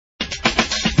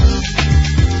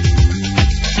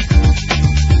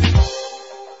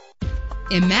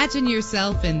Imagine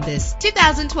yourself in this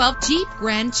 2012 Jeep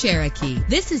Grand Cherokee.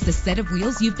 This is the set of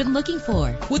wheels you've been looking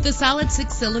for, with a solid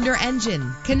 6-cylinder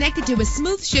engine connected to a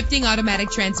smooth shifting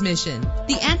automatic transmission.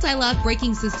 The anti-lock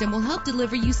braking system will help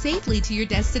deliver you safely to your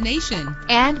destination.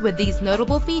 And with these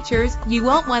notable features, you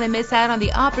won't want to miss out on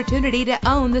the opportunity to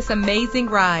own this amazing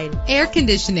ride. Air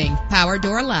conditioning, power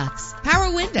door locks,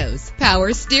 power windows,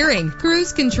 power steering,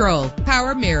 cruise control,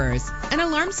 power mirrors, an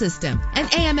alarm system, an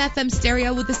AM/FM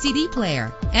stereo with a CD player.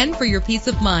 And for your peace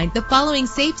of mind, the following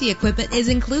safety equipment is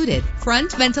included: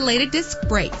 front ventilated disc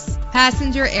brakes,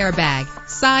 passenger airbag,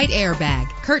 side airbag,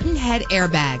 curtain head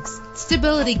airbags,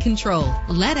 stability control.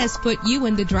 Let us put you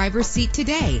in the driver's seat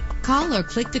today. Call or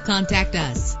click to contact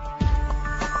us.